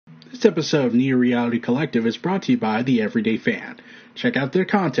This episode of Neo Reality Collective is brought to you by The Everyday Fan. Check out their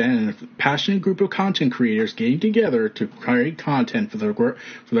content and a passionate group of content creators getting together to create content for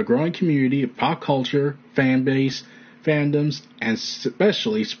the growing community of pop culture, fan base, fandoms, and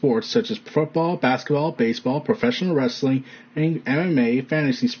especially sports such as football, basketball, baseball, professional wrestling, and MMA,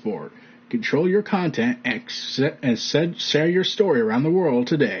 fantasy sport. Control your content and share your story around the world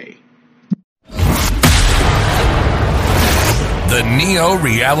today. The Neo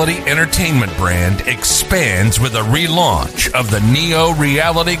Reality Entertainment brand expands with a relaunch of the Neo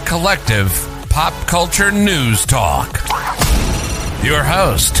Reality Collective Pop Culture News Talk. Your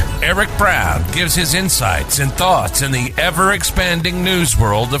host, Eric Brown, gives his insights and thoughts in the ever-expanding news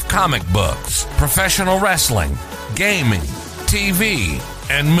world of comic books, professional wrestling, gaming, TV,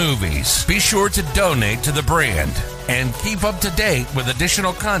 and movies. Be sure to donate to the brand and keep up to date with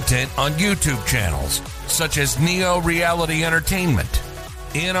additional content on YouTube channels such as Neo Reality Entertainment,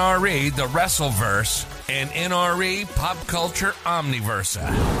 NRE The Wrestleverse, and NRE Pop Culture Omniversa.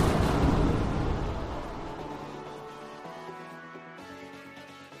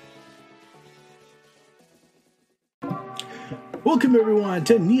 Welcome everyone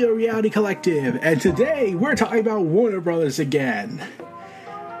to Neo Reality Collective, and today we're talking about Warner Brothers again.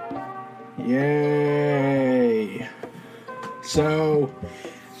 Yay! So,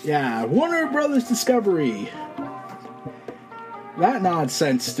 yeah, Warner Brothers Discovery. That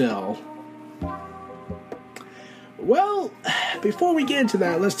nonsense still. Well, before we get into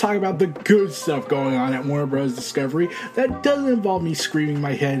that, let's talk about the good stuff going on at Warner Bros. Discovery that doesn't involve me screaming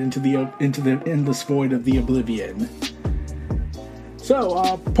my head into the endless void of the oblivion.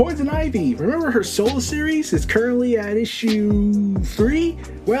 So, Poison Ivy, remember her solo series is currently at issue 3?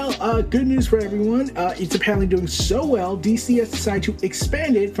 Well, good news for everyone. It's apparently doing so well, DC has decided to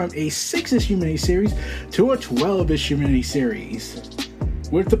expand it from a 6-issue miniseries to a 12-issue miniseries,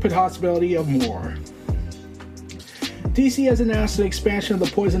 with the possibility of more. DC has announced an expansion of the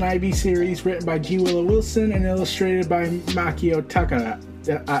Poison Ivy series written by G. Willow Wilson and illustrated by Makio Takara.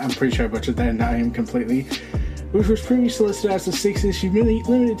 I'm pretty sure I butchered that name completely. Which was previously listed as a 6-issue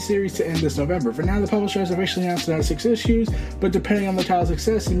limited series to end this November. For now, the publisher has officially announced another 6 issues, but depending on the title's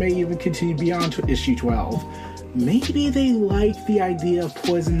success, it may even continue beyond to issue 12. Maybe they like the idea of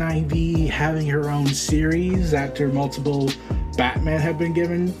Poison Ivy having her own series after multiple Batman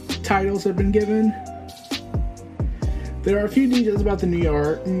titles have been given. There are a few details about the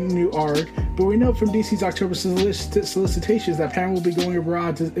new arc, but we know from DC's October solicitations that Pam will be going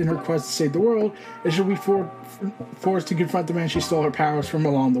abroad in her quest to save the world, and she'll be forced to confront the man she stole her powers from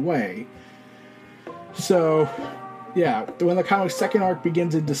along the way. So, yeah, when the comic's second arc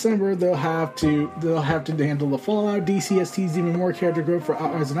begins in December, they'll have to handle the fallout. DC has teased even more character growth for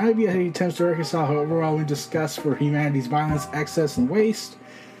Poison Ivy as he attempts to reconcile her overwhelming disgust for humanity's violence, excess, and waste.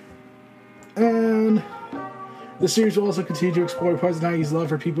 And the series will also continue to explore Poison Ivy's love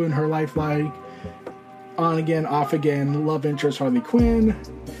for people in her life, like on again, off again, love interest Harley Quinn,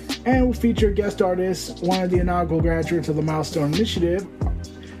 and will feature guest artists, one of the inaugural graduates of the Milestone Initiative.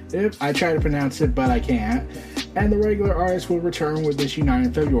 I try to pronounce it, but I can't. And the regular artists will return with issue 9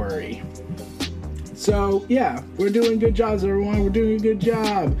 in February. So, yeah, we're doing good jobs, everyone. We're doing a good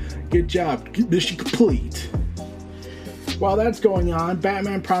job. Good job. Mission complete. While that's going on,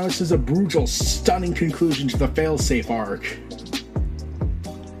 Batman promises a brutal, stunning conclusion to the Failsafe arc.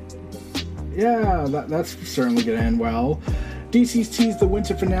 Yeah, that's certainly going to end well. DC's teased the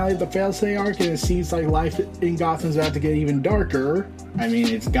winter finale of the Failsafe arc, and it seems like life in Gotham's about to get even darker. I mean,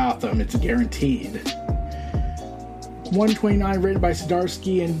 it's Gotham, it's guaranteed. 129, written by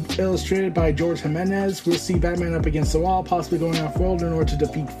Zdarsky and illustrated by George Jimenez, we'll see Batman up against the wall, possibly going off-world in order to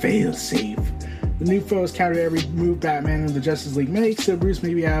defeat Failsafe. The new foes counter every move Batman and the Justice League makes, so Bruce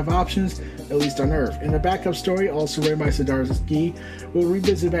maybe have options, at least on Earth. In a backup story, also written by Zdarsky, we'll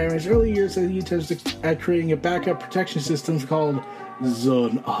revisit Batman's early years as he attempts at creating a backup protection system called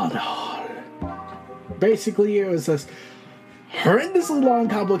Zone Honor. Basically, it was this horrendously long,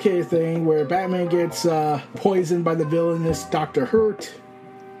 complicated thing where Batman gets poisoned by the villainous Dr. Hurt.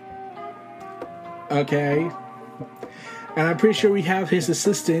 Okay. And I'm pretty sure we have his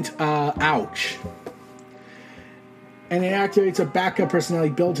assistant, Ouch. And it activates a backup personality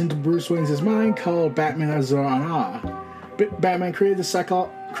built into Bruce Wayne's mind called Batman Azarana. Batman created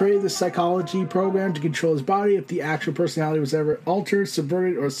the psychology program to control his body if the actual personality was ever altered,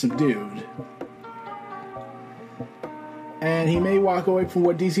 subverted, or subdued. And he may walk away from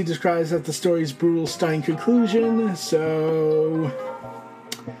what DC describes as the story's brutal, stunning conclusion. So,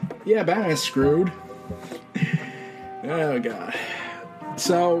 yeah, Batman's screwed. Oh, God.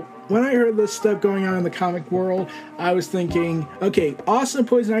 So, when I heard this stuff going on in the comic world, I was thinking, okay, awesome,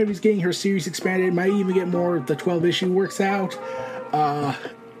 Poison Ivy's getting her series expanded, might even get more if the 12 issue works out.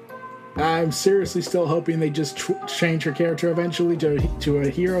 I'm seriously still hoping they just change her character eventually to a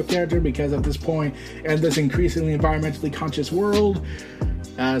hero character, because at this point, in this increasingly environmentally conscious world,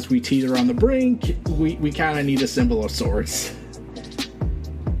 as we teeter on the brink, we kind of need a symbol of sorts.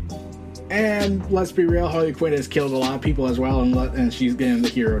 And let's be real, Harley Quinn has killed a lot of people as well, and she's getting the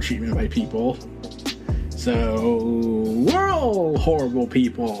hero treatment by people. So, we're all horrible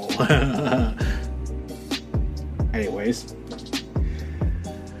people. Anyways.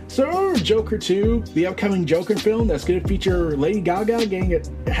 So, Joker 2, the upcoming Joker film that's going to feature Lady Gaga getting a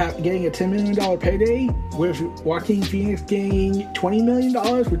 $10 million payday, with Joaquin Phoenix getting $20 million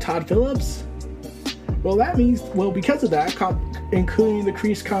with Todd Phillips. Well, that means, because of that, including the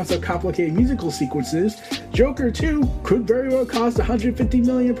increased cost of complicated musical sequences, Joker 2 could very well cost $150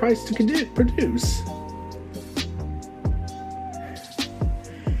 million price to produce.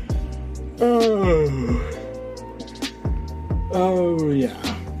 Oh, yeah.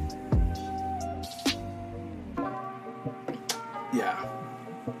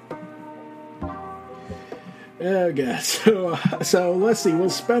 Okay, so let's see.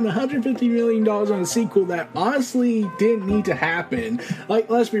 We'll spend $150 million on a sequel that honestly didn't need to happen. Like,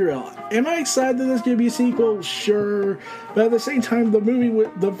 let's be real. Am I excited that there's going to be a sequel? Sure. But at the same time,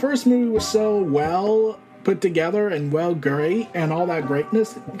 the first movie was so well put together and great, and all that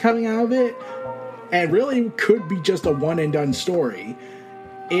greatness coming out of it, and really could be just a one and done story.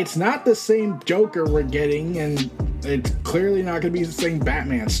 It's not the same Joker we're getting, and it's clearly not going to be the same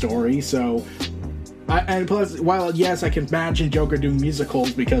Batman story, so... and plus, while yes, I can imagine Joker doing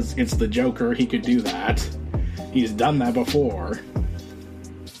musicals because it's the Joker, he could do that. He's done that before.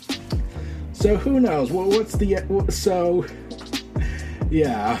 So who knows?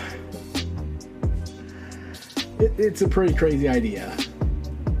 Yeah. It's a pretty crazy idea.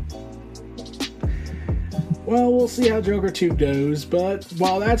 Well, we'll see how Joker 2 goes, but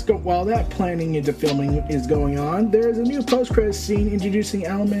while that planning into filming is going on, there is a new post-credits scene introducing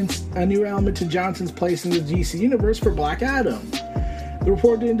a new element to Johnson's place in the DC universe for Black Adam. The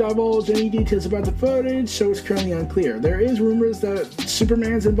report didn't divulge any details about the footage, so it's currently unclear. There is rumors that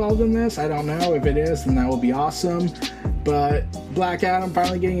Superman's involved in this. I don't know. If it is, then that will be awesome. But Black Adam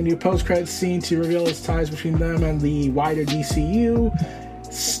finally getting a new post-credits scene to reveal its ties between them and the wider DCU.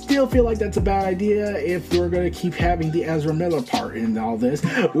 Still feel like that's a bad idea if we're going to keep having the Ezra Miller part in all this,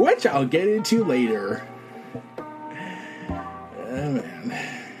 which I'll get into later. Oh, man.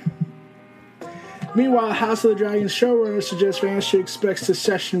 Meanwhile, House of the Dragon showrunner suggests fans should expect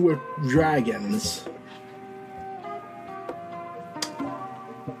secession with dragons.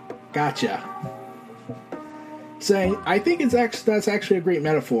 Gotcha. Saying, I think that's actually a great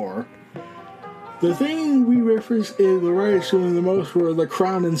metaphor. The thing we reference in the writers doing the most were The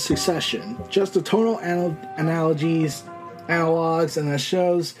Crown and Succession. Just the tonal analogies, analogs, and that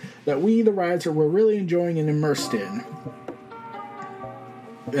shows that we, the writers, were really enjoying and immersed in.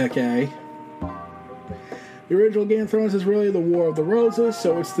 Okay. The original Game of Thrones is really the War of the Roses,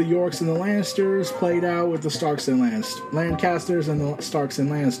 so it's the Yorks and the Lannisters played out with the Starks and Lancasters and the Starks and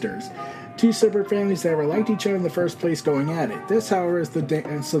Lannisters. Two separate families that never liked each other in the first place going at it. This, however, is the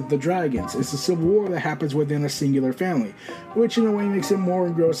dance of the dragons. It's a civil war that happens within a singular family, which in a way makes it more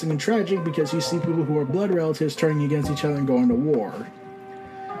engrossing and tragic because you see people who are blood relatives turning against each other and going to war.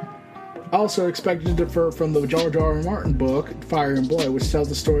 Also expected to differ from the George R. R. Martin book, Fire and Blood, which tells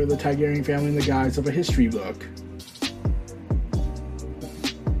the story of the Targaryen family in the guise of a history book.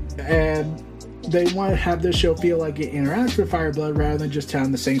 And they want to have this show feel like it interacts with Fire and Blood rather than just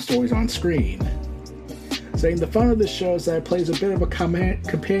telling the same stories on screen. Saying the fun of this show is that it plays a bit of a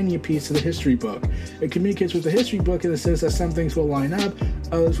companion piece to the history book. It communicates with the history book in the sense that some things will line up,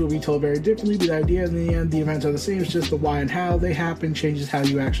 others will be told very differently, but the idea in the end, the events are the same, it's just the why and how they happen changes how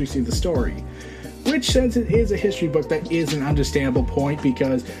you actually see the story. Which, since it is a history book, that is an understandable point,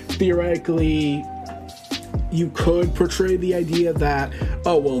 because theoretically you could portray the idea that,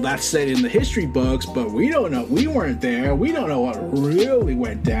 oh, well, that's said in the history books, but we don't know, we weren't there, we don't know what really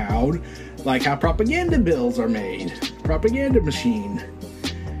went down, like how propaganda bills are made. Propaganda machine.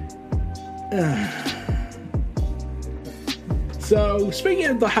 So, speaking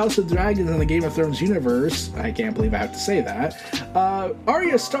of the House of Dragons and the Game of Thrones universe, I can't believe I have to say that,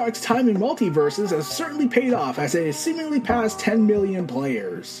 Arya Stark's time in multiverses has certainly paid off, as it has seemingly passed 10 million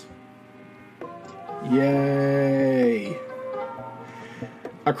players. Yay.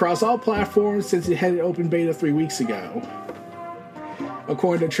 Across all platforms since it had open beta 3 weeks ago,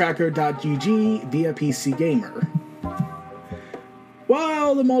 according to Tracker.gg via PC Gamer. While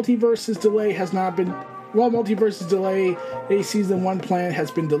while the Multiverse's delay has not been... While Multiverse's delay, a Season 1 plan has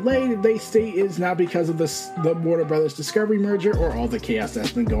been delayed, they state it is not because of the Warner Brothers Discovery merger or all the chaos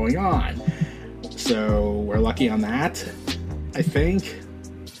that's been going on. So, we're lucky on that, I think.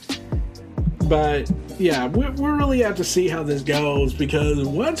 But, yeah, we'll really have to see how this goes, because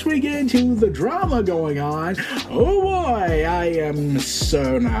once we get into the drama going on, oh boy, I am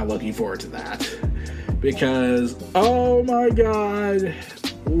so not looking forward to that. Because, oh my god,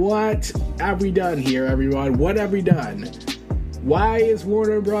 what have we done here, everyone? What have we done? Why is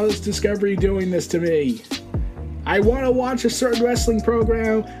Warner Brothers Discovery doing this to me? I want to watch a certain wrestling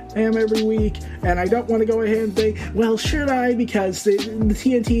program every week, and I don't want to go ahead and think, well, should I? Because the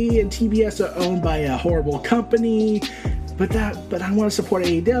TNT and TBS are owned by a horrible company, but I want to support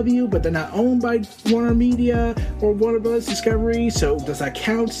AEW, but they're not owned by Warner Media or Warner Brothers Discovery, so does that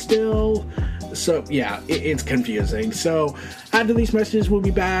count still? So, yeah, it's confusing. So, after these messages, we'll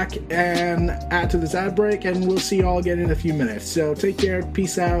be back and after this ad break, and we'll see you all again in a few minutes. So, take care,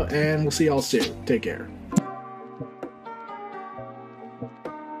 peace out, and we'll see you all soon. Take care.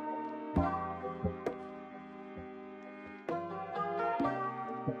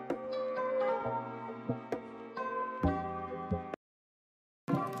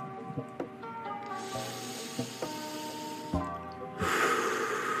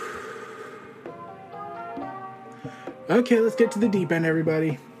 Okay, let's get to the deep end,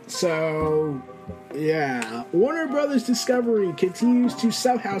 everybody. So, yeah, Warner Brothers Discovery continues to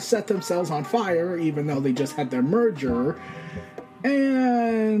somehow set themselves on fire, even though they just had their merger.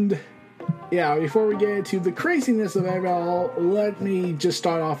 And, yeah, before we get into the craziness of it all, let me just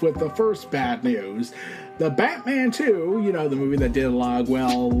start off with the first bad news. The Batman 2, you know, the movie that did a lot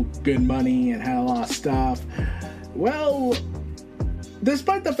of, good money and had a lot of stuff. Well,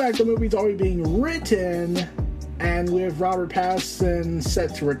 despite the fact the movie's already being written, and with Robert Pattinson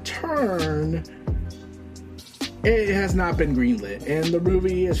set to return, it has not been greenlit, and the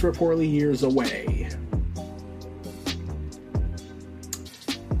movie is reportedly years away.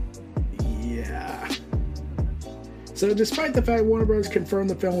 Yeah. So despite the fact Warner Bros.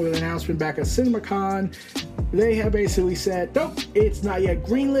 Confirmed the film with an announcement back at CinemaCon, they have basically said, nope, it's not yet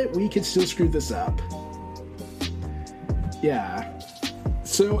greenlit, we can still screw this up. Yeah.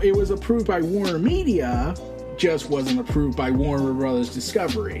 So it was approved by Warner Media, just wasn't approved by Warner Brothers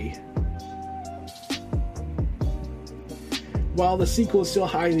Discovery. While the sequel is still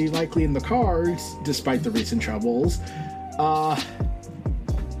highly likely in the cards, despite the recent troubles,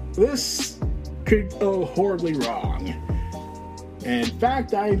 this could go horribly wrong. In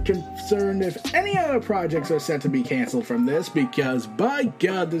fact, I'm concerned if any other projects are set to be canceled from this, because by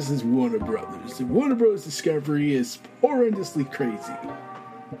God, this is Warner Brothers. Warner Brothers Discovery is horrendously crazy.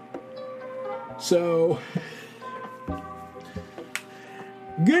 So,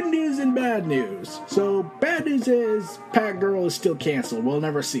 good news and bad news. So, bad news is Batgirl is still canceled. We'll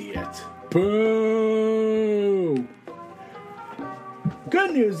never see it. Boo!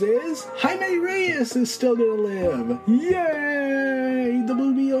 Good news is Jaime Reyes is still gonna live. Yay! The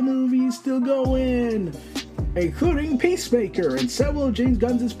movie is still going. Including Peacemaker and several of James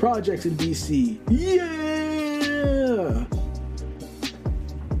Gunn's projects in DC. Yeah!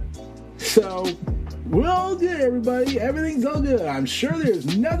 So, we're all good, everybody. Everything's all good. I'm sure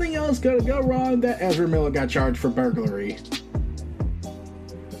there's nothing else gonna go wrong that Ezra Miller got charged for burglary.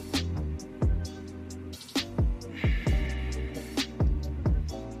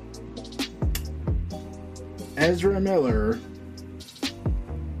 Ezra Miller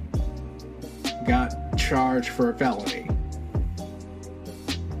got charged for a felony.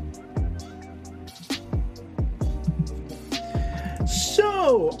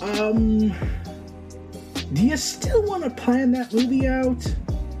 So, do you still want to plan that movie out?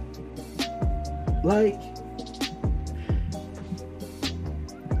 Like,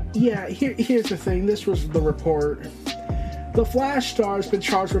 yeah, here's the thing. This was the report. The Flash star has been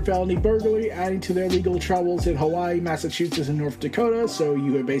charged for felony burglary, adding to their legal troubles in Hawaii, Massachusetts, and North Dakota, so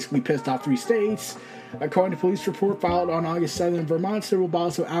you have basically pissed off 3 states. According to police report filed on August 7th in Vermont, several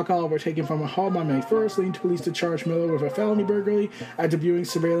bottles of alcohol were taken from a home on May 1st, leading to police to charge Miller with a felony burglary after viewing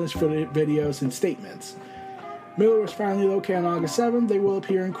surveillance footage, videos, and statements. Miller was finally located on August 7th. They will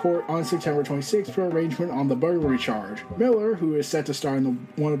appear in court on September 26th for arraignment on the burglary charge. Miller, who is set to star in the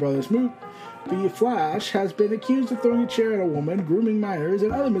Warner Brothers movie The Flash, has been accused of throwing a chair at a woman, grooming minors,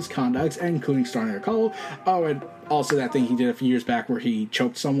 and other misconducts, including starting a call. Oh, and also that thing he did a few years back where he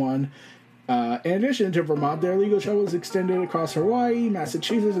choked someone. In addition to Vermont, their legal troubles extended across Hawaii,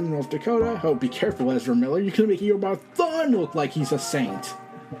 Massachusetts, and North Dakota. Oh, be careful, Ezra Miller. You're going to make Eobard Thawne look like he's a saint.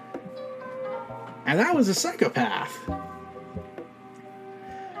 And that was a psychopath.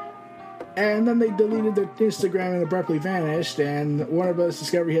 And then they deleted their Instagram and abruptly vanished, and Warner Bros.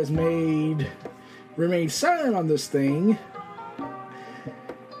 Discovery has remained silent on this thing.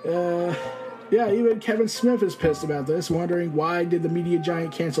 Even Kevin Smith is pissed about this, wondering why did the media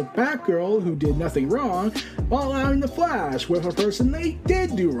giant cancel Batgirl, who did nothing wrong, while allowing The Flash with a person they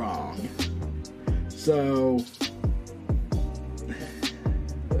did do wrong. So,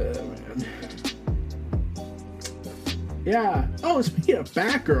 man. Yeah. Oh, speaking of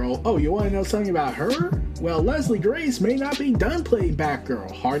Batgirl, you want to know something about her? Well, Leslie Grace may not be done playing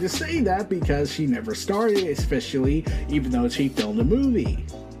Batgirl. Hard to say that because she never started officially, even though she filmed a movie.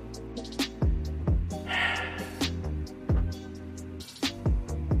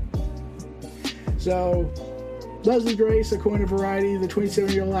 So, Leslie Grace, according to Variety, the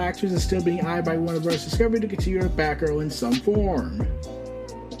 27-year-old actress is still being eyed by Warner Bros. Discovery to continue with Batgirl in some form.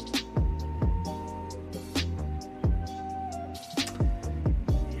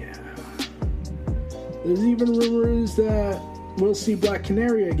 Yeah. There's even rumors that we'll see Black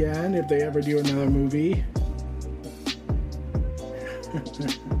Canary again if they ever do another movie.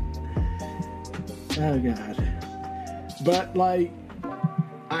 Oh, God. But,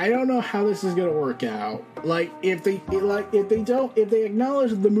 I don't know how this is gonna work out. If they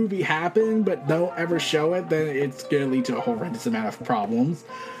acknowledge the movie happened but don't ever show it, then it's gonna lead to a horrendous amount of problems.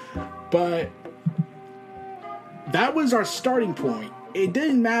 But that was our starting point. It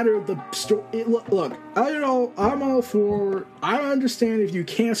didn't matter the story. Look, I understand if you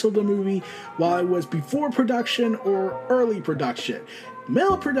canceled the movie while it was before production or early production.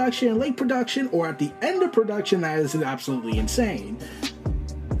 Middle production, late production, or at the end of production, that is absolutely insane.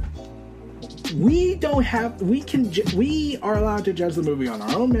 We are allowed to judge the movie on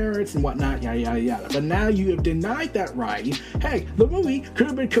our own merits and whatnot, yada yada yada. But now you have denied that right. Hey, the movie could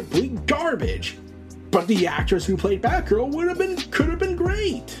have been complete garbage, but the actress who played Batgirl could have been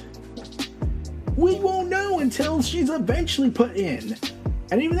great. We won't know until she's eventually put in.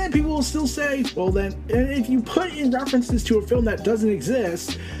 And even then, people will still say, well then, and if you put in references to a film that doesn't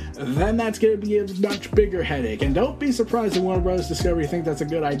exist, then that's going to be a much bigger headache. And don't be surprised if Warner Bros. Discovery think that's a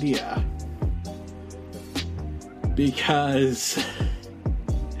good idea. Because,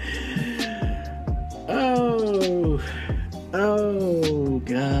 oh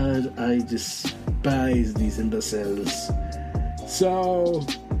God, I despise these imbeciles. So,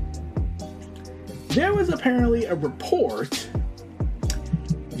 there was apparently a report,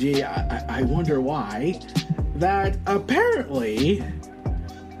 I wonder why, that apparently,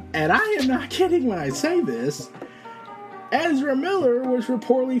 and I am not kidding when I say this, Ezra Miller was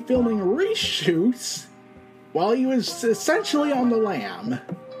reportedly filming reshoots while he was essentially on the lam.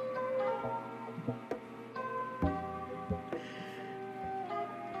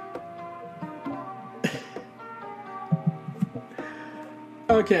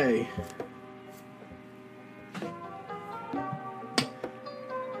 Okay.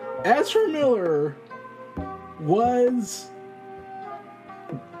 Ezra Miller was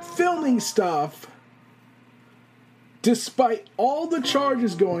filming stuff despite all the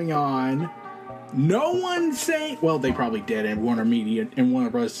charges going on. No one saying, well, they probably did, and Warner Media and Warner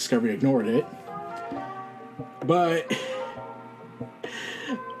Bros. Discovery ignored it. But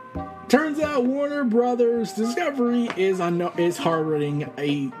turns out Warner Brothers Discovery is harboring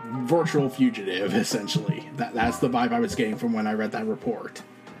a virtual fugitive, essentially. That's the vibe I was getting from when I read that report.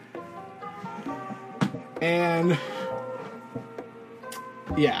 And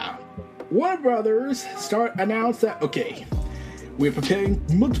yeah, Warner Brothers announced that, okay, we're preparing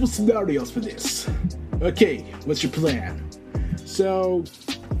multiple scenarios for this. Okay, what's your plan? So,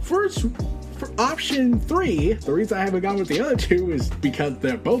 first, for option 3, the reason I haven't gone with the other two is because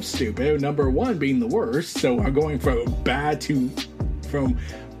they're both stupid. Number 1 being the worst, so I'm going from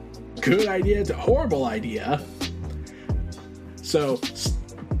good idea to horrible idea. So,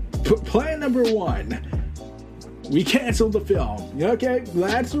 plan number 1. We canceled the film. Okay,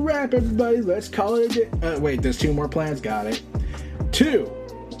 that's a wrap, everybody. Let's call it a day. Wait, there's 2 more plans. Got it. 2.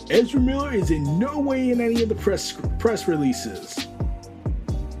 Ezra Miller is in no way in any of the press releases.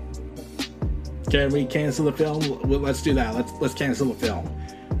 Can we cancel the film? Well, let's do that. Let's cancel the film.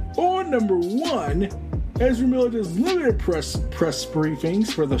 Or number 1, Ezra Miller does limited press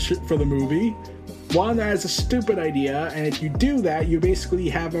briefings for the movie. One, that is a stupid idea, and if you do that, you basically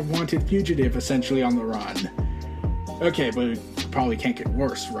have a wanted fugitive essentially on the run. Okay, but it probably can't get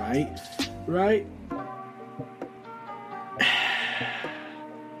worse, right? Right?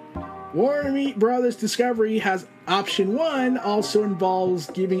 Warner Brothers Discovery has option 1, also involves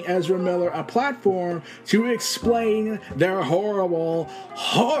giving Ezra Miller a platform to explain their horrible,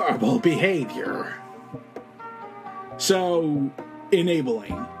 horrible behavior. So,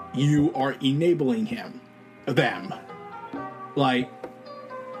 enabling. you are enabling them. Like,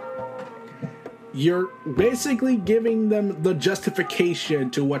 you're basically giving them the justification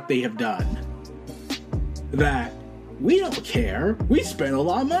to what they have done. That, we don't care. We spent a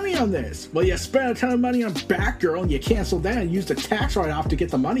lot of money on this. Well, you spent a ton of money on Batgirl and you canceled that and used a tax write-off to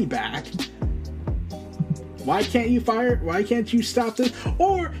get the money back. Why can't you stop this?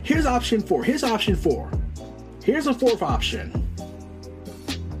 Or, here's option 4. Here's a fourth option.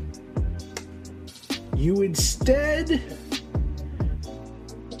 You instead...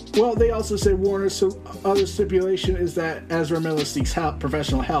 Well, they also say Warner's other stipulation is that Ezra Miller seeks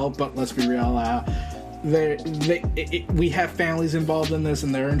professional help, but let's be real, we have families involved in this,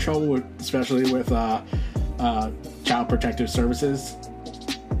 and they're in trouble, especially with Child Protective Services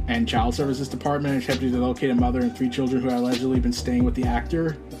and Child Services Department, attempting to locate a mother and 3 children who have allegedly been staying with the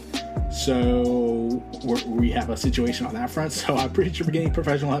actor. So we have a situation on that front. So I'm pretty sure getting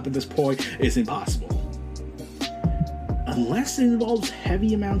professional help at this point is impossible. Unless it involves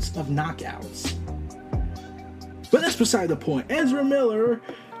heavy amounts of knockouts. But that's beside the point. Ezra Miller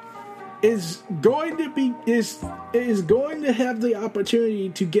is going to have the opportunity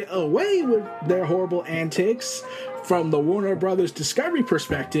to get away with their horrible antics from the Warner Brothers Discovery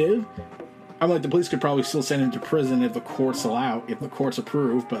perspective. I'm like, the police could probably still send him to prison if the courts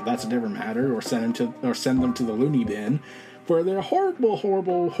approve, but that's a different matter, or send them to the loony bin for their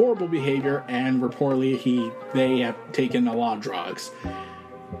horrible behavior, and reportedly they have taken a lot of drugs.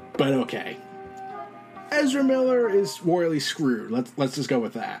 But okay. Ezra Miller is royally screwed. Let's just go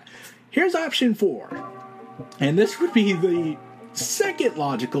with that. Here's option 4. And this would be the second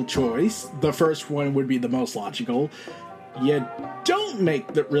logical choice. The first one would be the most logical. You don't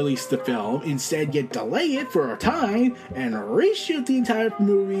release the film. Instead, you delay it for a time and reshoot the entire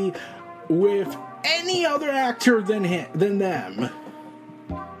movie with any other actor than them.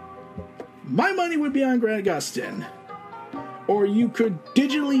 My money would be on Grant Gustin. Or you could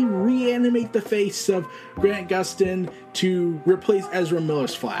digitally reanimate the face of Grant Gustin to replace Ezra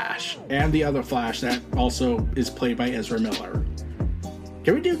Miller's Flash, and the other Flash that also is played by Ezra Miller.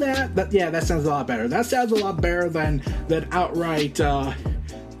 Can we do that? That sounds a lot better. That sounds a lot better than outright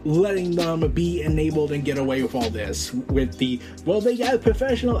letting them be enabled and get away with all this. With they got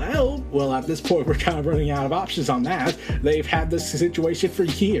professional help. Well, at this point, we're kind of running out of options on that. They've had this situation for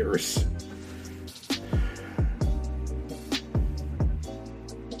years.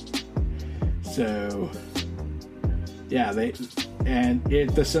 So, yeah,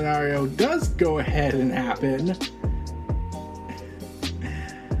 if the scenario does go ahead and happen,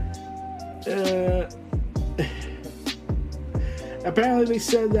 apparently they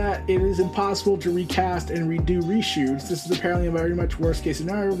said that it is impossible to recast and redo reshoots. This is apparently a very much worst case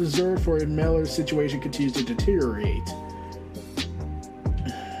scenario reserved for if Miller's situation continues to deteriorate.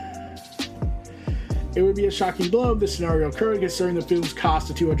 It would be a shocking blow if this scenario occurred, considering the film's cost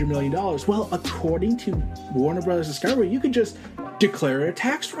of $200 million. Well, according to Warner Brothers Discovery, you could just declare a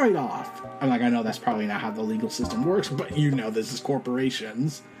tax write-off. I'm like, I know that's probably not how the legal system works, but you know this is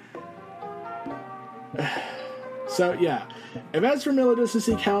corporations. So, yeah. If Ezra Miller doesn't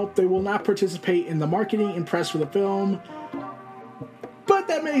seek help, they will not participate in the marketing and press for the film. But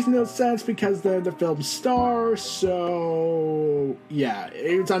that makes no sense because they're the film's star, so yeah,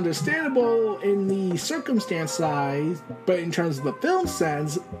 it's understandable in the circumstance size, but in terms of the film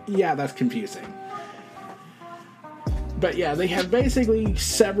sense, yeah, that's confusing. But yeah, they have basically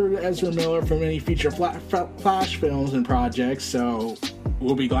severed Ezra Miller from any future Flash films and projects, so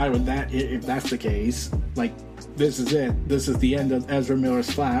we'll be glad with that if that's the case. Like, this is it. This is the end of Ezra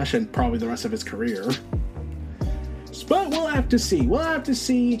Miller's Flash and probably the rest of his career. But we'll have to see. We'll have to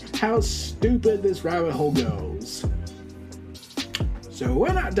see how stupid this rabbit hole goes. So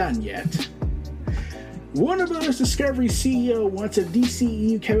we're not done yet. Warner Bros. Discovery CEO wants a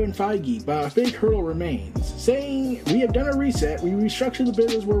DCEU Kevin Feige, but a big hurdle remains, saying, "We have done a reset. We restructured the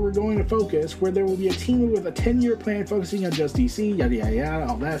business where we're going to focus, where there will be a team with a 10-year plan focusing on just DC, yada yada yada,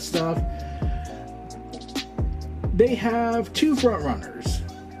 all that stuff." They have 2 frontrunners.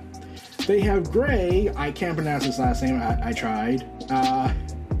 They have Gray, I can't pronounce his last name, I tried,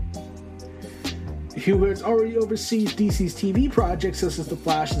 who has already oversees DC's TV projects such as The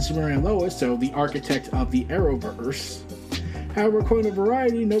Flash and Superman and Lois, so the architect of the Arrowverse. However, according to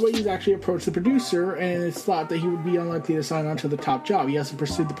Variety, nobody's actually approached the producer, and it's thought that he would be unlikely to sign on to the top job. He hasn't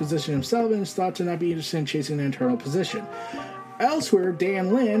pursued the position himself, and is thought to not be interested in chasing an internal position. Elsewhere,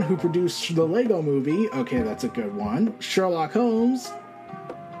 Dan Lin, who produced the Lego Movie, okay, that's a good one, Sherlock Holmes.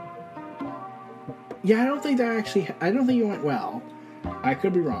 Yeah, I don't think it went well. I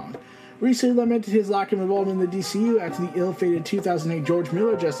could be wrong. recently lamented his lack of involvement in the DCU after the ill-fated 2008 George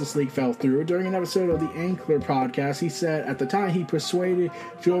Miller Justice League fell through. During an episode of the Ankler podcast, he said at the time he pursued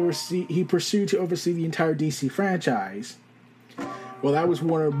to oversee the entire DC franchise. Well, that was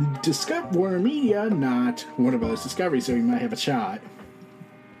Warner Media, not Warner Bros. Discovery, so he might have a shot.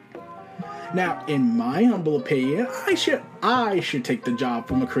 Now, in my humble opinion, I should take the job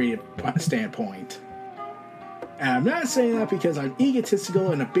from a creative standpoint. And I'm not saying that because I'm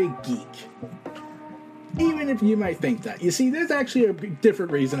egotistical and a big geek. Even if you might think that. You see, there's actually a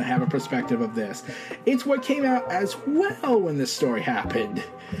different reason I have a perspective of this. It's what came out as well when this story happened.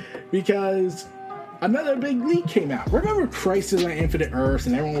 Because another big leak came out. Remember Crisis on Infinite Earths,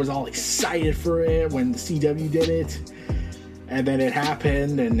 and everyone was all excited for it when the CW did it? And then it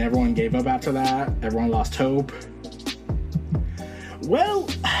happened, and everyone gave up after that. Everyone lost hope. Well,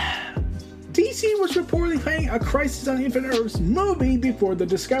 DC was reportedly planning a Crisis on Infinite Earths movie before the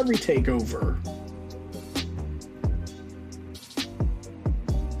Discovery takeover.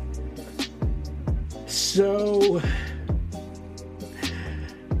 So,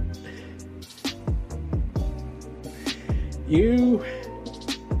 you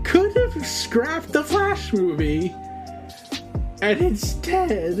could have scrapped the Flash movie and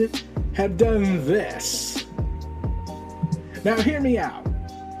instead have done this. Now, hear me out.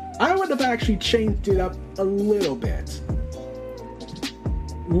 I would have actually changed it up a little bit.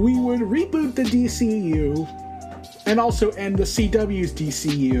 We would reboot the DCU and also end the CW's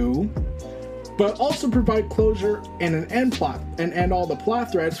DCU, but also provide closure and an end plot and end all the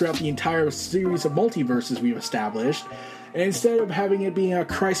plot threads throughout the entire series of multiverses we've established. And instead of having it being a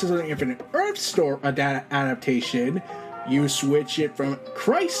Crisis on Infinite Earths adaptation, you switch it from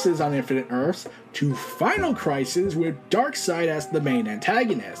Crisis on Infinite Earths to Final Crisis with Darkseid as the main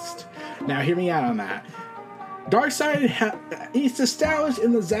antagonist. Now, hear me out on that. Darkseid it's established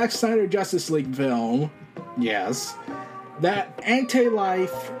in the Zack Snyder Justice League film, yes, that the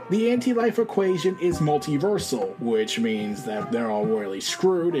anti-life equation is multiversal, which means that they're all royally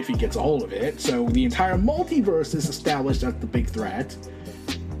screwed if he gets a hold of it. So the entire multiverse is established as the big threat,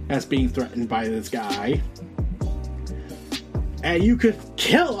 as being threatened by this guy. And you could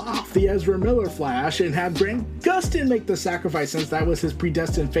kill off the Ezra Miller Flash and have Grant Gustin make the sacrifice, since that was his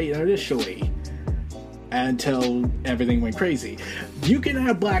predestined fate initially. Until everything went crazy. You can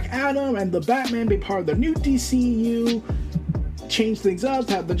have Black Adam and the Batman be part of the new DCU, change things up,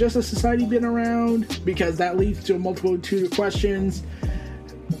 have the Justice Society been around, because that leads to a multitude of questions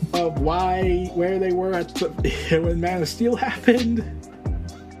of where they were when Man of Steel happened.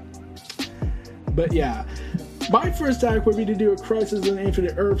 But yeah. My first act would be to do a Crisis on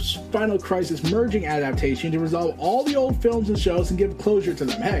Infinite Earths Final Crisis merging adaptation to resolve all the old films and shows and give closure to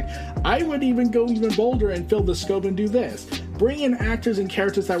them. Heck, I would even go even bolder and fill the scope and do this. Bring in actors and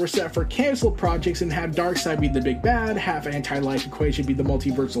characters that were set for canceled projects and have Darkseid be the big bad, have Anti-Life Equation be the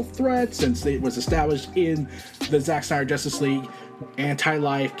multiversal threat, since it was established in the Zack Snyder Justice League.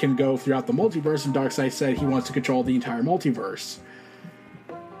 Anti-Life can go throughout the multiverse, and Darkseid said he wants to control the entire multiverse.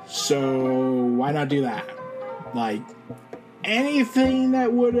 So, why not do that? Like, anything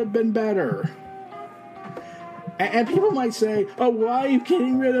that would have been better. And people might say, oh, why are you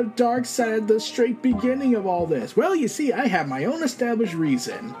getting rid of Darkseid at the straight beginning of all this? Well, you see, I have my own established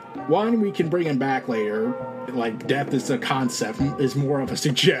reason. One, we can bring him back later. Like, death is a concept, is more of a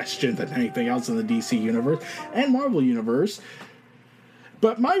suggestion than anything else in the DC universe and Marvel universe.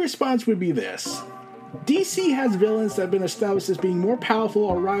 But my response would be this. DC has villains that have been established as being more powerful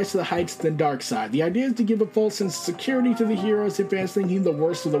or rise to the heights than Darkseid. The idea is to give a false sense of security to the heroes in fans thinking the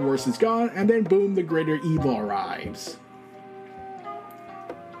worst of the worst is gone, and then boom, the greater evil arrives.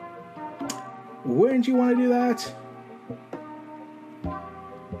 Wouldn't you want to do that?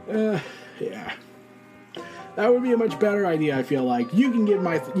 Yeah. That would be a much better idea, I feel like. You can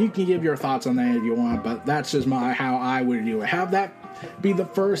give your thoughts on that if you want, but that's just how I would do it. Have that be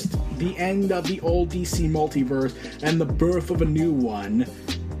the end of the old DC multiverse and the birth of a new one,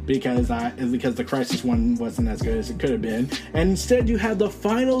 because the Crisis one wasn't as good as it could have been. And instead you have the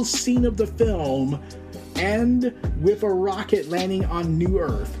final scene of the film end with a rocket landing on New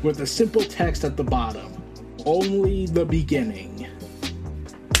Earth with a simple text at the bottom. Only the beginning.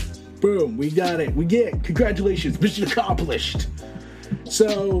 Boom, we got it. Congratulations, mission accomplished.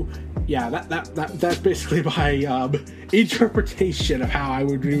 So, yeah, that's basically my interpretation of how I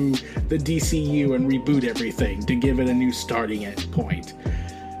would do the DCU and reboot everything to give it a new starting point.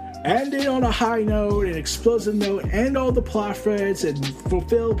 End it on a high note, an explosive note, end all the plot threads, and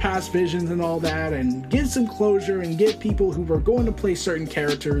fulfill past visions and all that, and give some closure, and give people who were going to play certain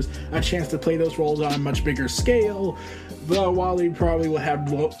characters a chance to play those roles on a much bigger scale, Though Wally probably will have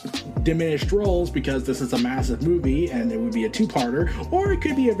diminished roles because this is a massive movie and it would be a two-parter, or it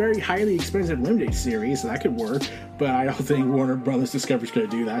could be a very highly expensive limited series, so that could work, but I don't think Warner Brothers Discovery is going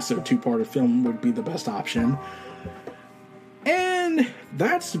to do that, so a two-parter film would be the best option. And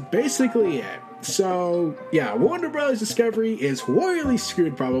that's basically it. So, yeah, Warner Brothers Discovery is royally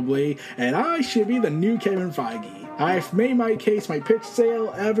screwed probably, and I should be the new Kevin Feige. I've made my case, my pitch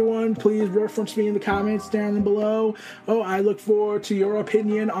sale. Everyone, please reference me in the comments down below. Oh, I look forward to your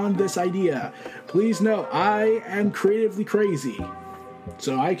opinion on this idea. Please know, I am creatively crazy,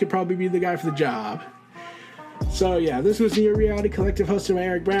 so I could probably be the guy for the job. So yeah, this was Neo Reality Collective, hosted by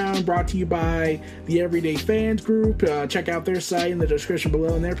Eric Brown, brought to you by the Everyday Fans Group. Check out their site in the description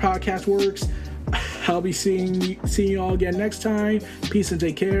below and their podcast works. I'll be seeing you all again next time. Peace and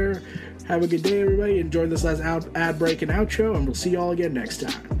take care. Have a good day, everybody. Enjoy this last ad break and outro, and we'll see you all again next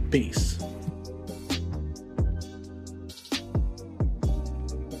time. Peace.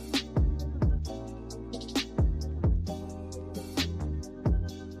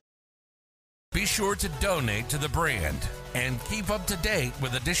 Be sure to donate to the brand and keep up to date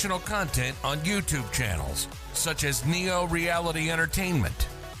with additional content on YouTube channels such as Neo Reality Entertainment,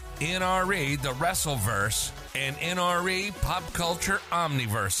 NRE The Wrestleverse, and NRE Pop Culture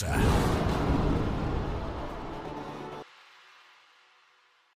Omniversa.